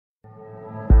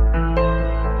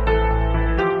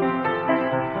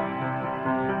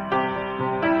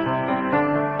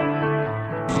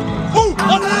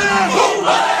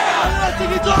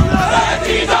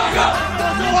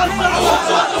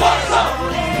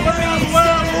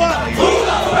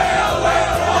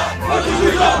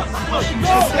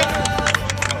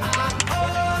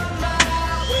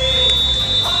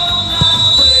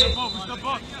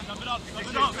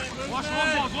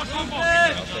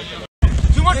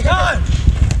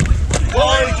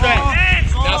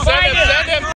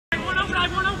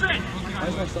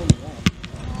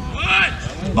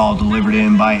Ball delivered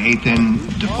in by Ethan,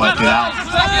 deflected out.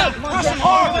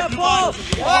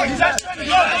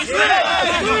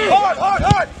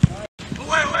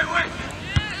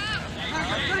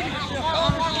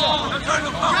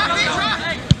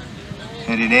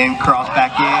 Headed in, cross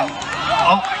back in.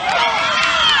 Oh.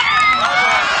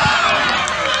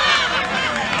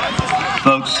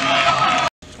 Folks.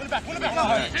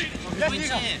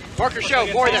 Parker, show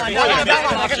more there.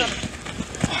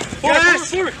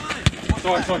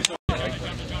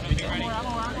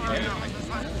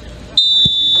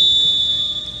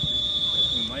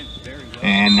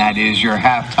 And that is your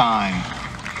halftime.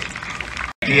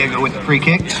 Diego with the free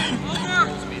kick.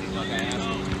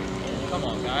 Come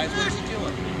on, guys. What is he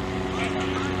doing?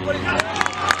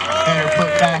 Header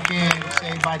put back in,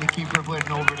 saved by the keeper,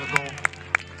 putting over the goal.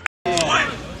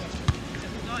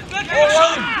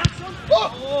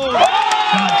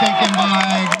 Shot taken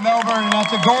by Melbourne, and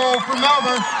that's a goal for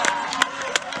Melbourne.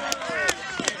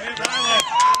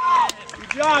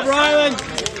 Good job, Ryland.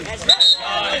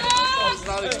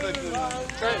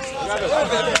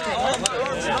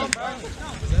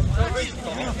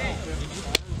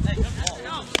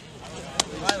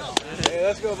 Hey,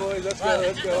 let's go, boys. Let's go.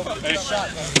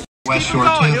 West Shore 2.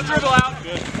 He'll dribble out.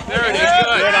 There it is.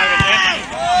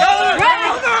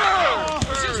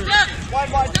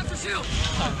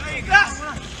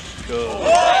 Good.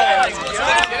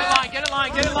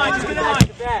 Get in line.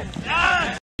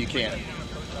 You can.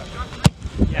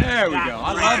 There we go.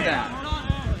 I love that.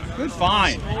 Good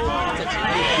find.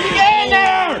 Get in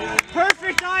there!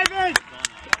 Perfect, Ivan!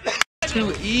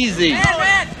 Too easy.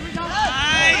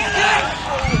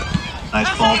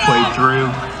 Nice ball played through.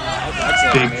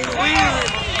 Big.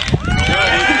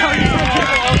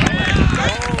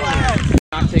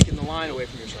 Not taking the line away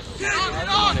from yourself.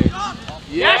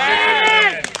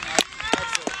 Yes!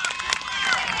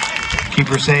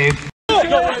 Keeper save.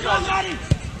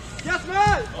 Yes,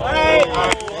 man!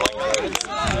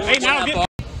 Hey, now get.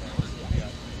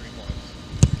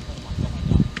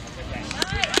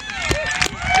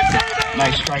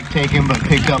 Nice strike taken, but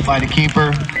picked up by the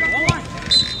keeper.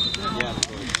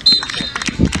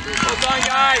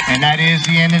 And that is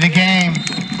the end of the game.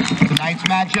 Tonight's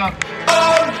matchup.